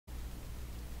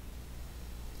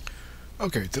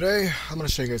Okay, today I'm going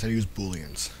to show you guys how to use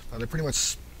Booleans. They're pretty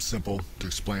much simple to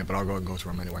explain, but I'll go ahead and go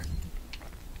through them anyway.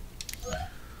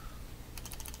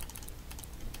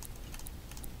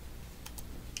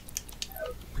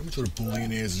 Pretty much what a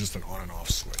Boolean is just an on and off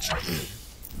switch.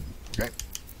 Okay?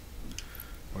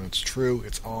 When it's true,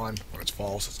 it's on. When it's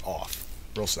false, it's off.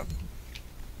 Real simple.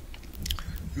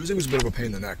 Using is a bit of a pain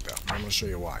in the neck, though. I'm going to show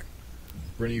you why.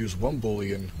 We're going to use one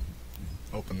Boolean,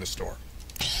 open this door.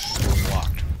 This door's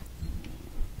locked.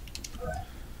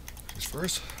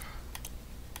 First,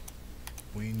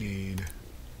 we need...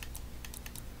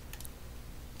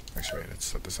 Actually, let's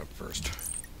set this up first.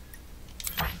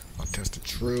 I'll test it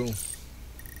true.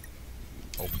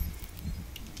 Open.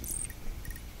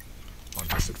 I'll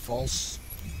test it false.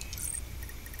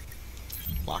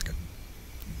 Lock it.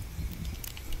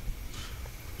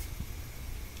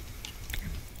 Okay.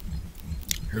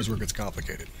 Here's where it gets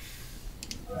complicated.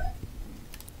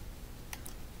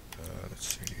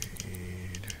 Let's see.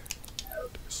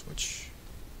 Switch.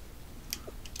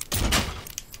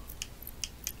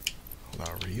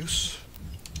 Allow reuse.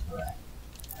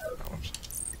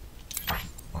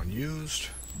 Unused.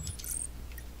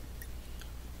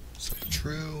 Set the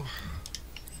true.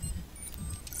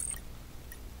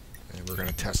 And we're going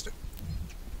to test it.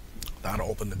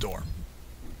 That'll open the door.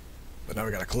 But now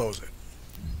we got to close it.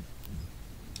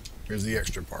 Here's the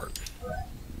extra part. No,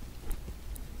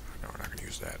 we're not going to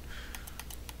use that.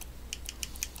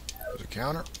 There's a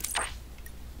counter.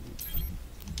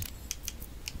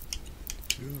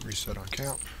 2, reset on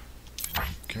count.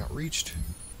 Count reached.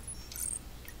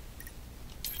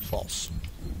 False.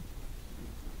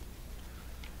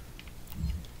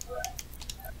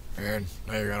 And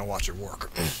now you're gonna watch it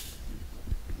work.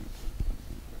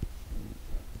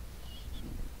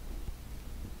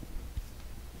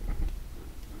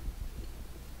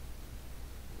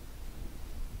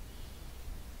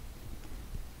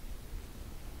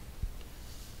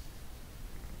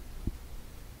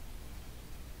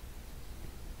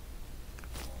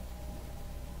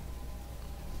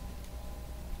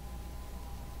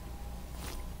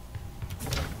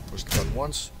 Push the button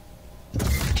once.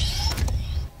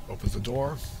 Opens the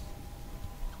door.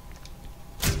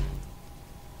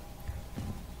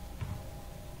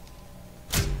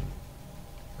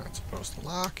 That's supposed to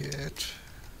lock it.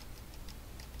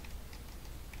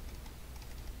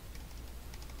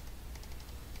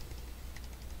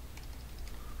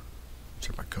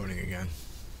 Check my coding again.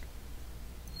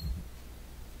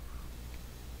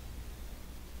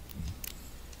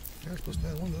 You're supposed to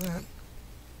add one to that.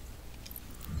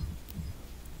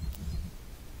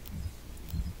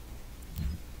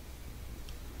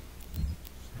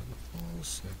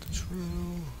 Set the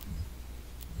true.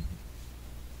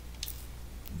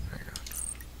 Hang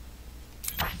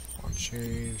on. One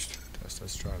changed. Test.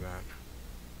 Let's try that.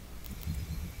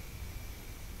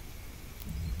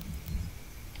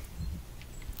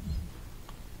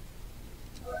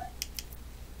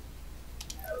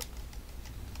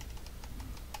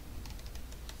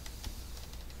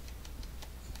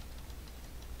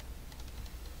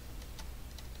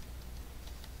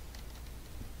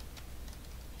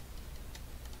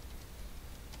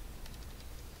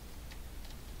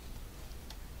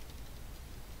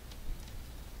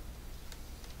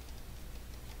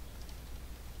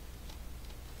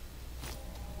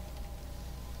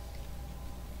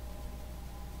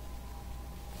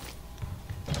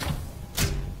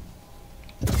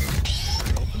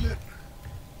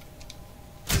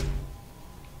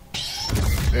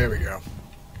 There we go.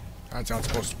 That's how it's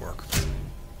supposed to work.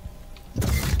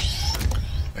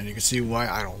 And you can see why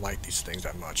I don't like these things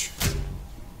that much.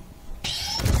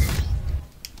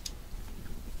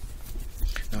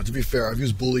 Now, to be fair, I've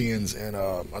used Booleans in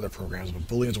other programs, but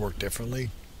Booleans work differently.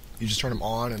 You just turn them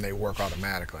on and they work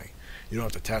automatically. You don't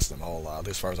have to test them a whole lot.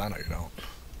 As far as I know, you don't.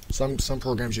 Some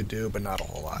programs you do, but not a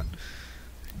whole lot.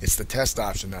 It's the test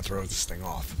option that throws this thing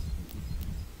off.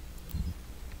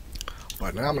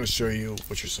 But now I'm going to show you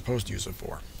what you're supposed to use it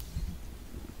for.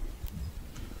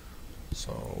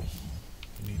 So,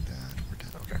 you need that. We're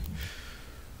done. Okay.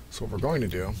 So what we're going to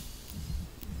do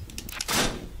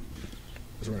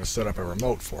is we're going to set up a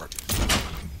remote for it.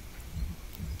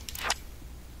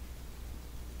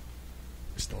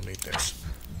 We still need this.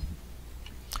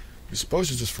 You're supposed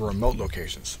to use this for remote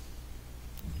locations.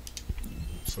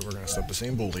 So we're going to set up the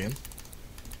same Boolean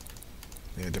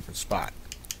in a different spot.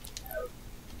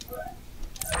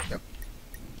 Yep.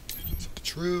 Set the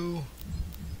true.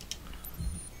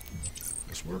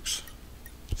 This works.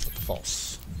 Set the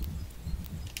false.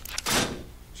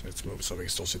 So let's move it so we can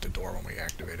still see the door when we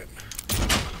activate it.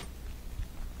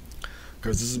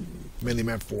 Because this is mainly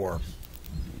meant for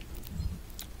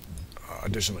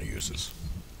additional uses.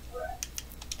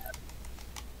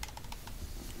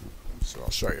 So I'll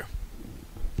show you.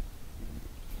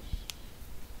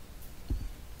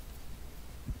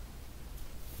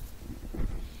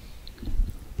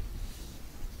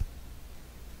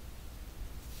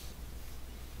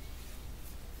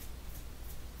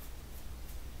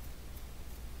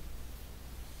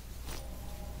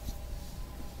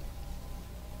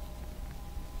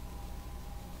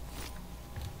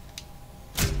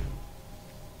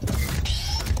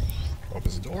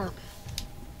 Opens the door.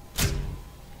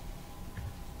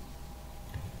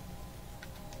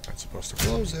 That's supposed to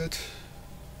close it.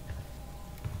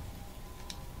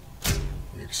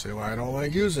 You can see why I don't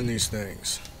like using these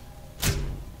things.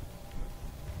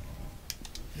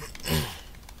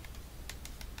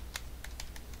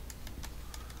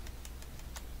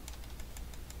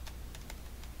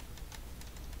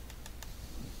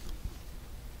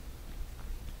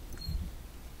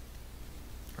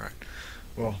 Alright.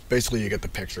 Well, basically you get the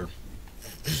picture.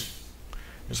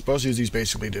 You're supposed to use these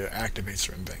basically to activate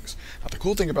certain things. Now the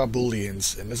cool thing about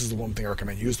Booleans, and this is the one thing I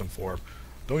recommend use them for,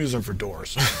 don't use them for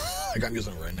doors. Like I'm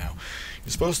using them right now.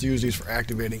 You're supposed to use these for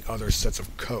activating other sets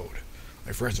of code.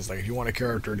 Like for instance, like if you want a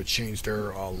character to change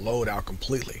their loadout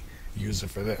completely, use it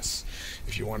for this.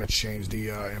 If you want to change the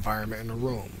environment in the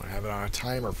room, have it on a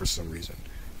timer for some reason,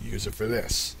 use it for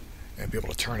this. And be able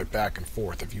to turn it back and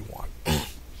forth if you want.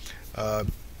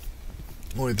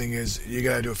 Only thing is, you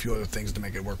gotta do a few other things to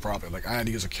make it work properly. Like I had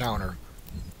to use a counter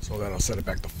so that I'll set it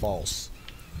back to false,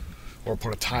 or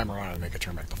put a timer on it and make it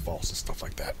turn back to false and stuff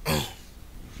like that.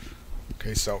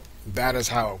 Okay, so that is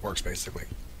how it works basically.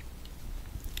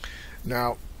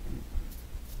 Now,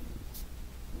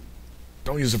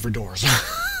 don't use it for doors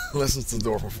unless it's the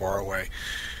door from far away.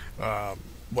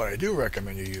 What I do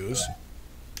recommend you use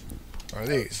are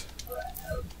these,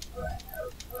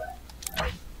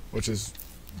 which is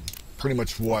pretty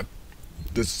much what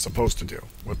this is supposed to do.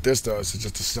 What this does is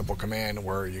just a simple command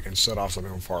where you can shut off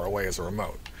something from far away as a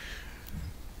remote.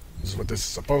 This is what this is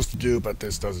supposed to do, but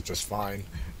this does it just fine.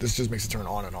 This just makes it turn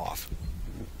on and off.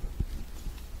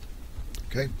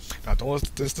 Okay? Now don't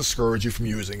let this discourage you from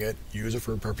using it. Use it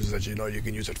for purposes that you know you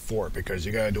can use it for, because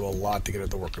you gotta do a lot to get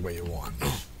it to work the way you want.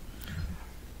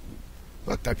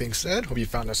 But that being said, hope you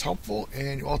found this helpful,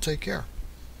 and you all take care.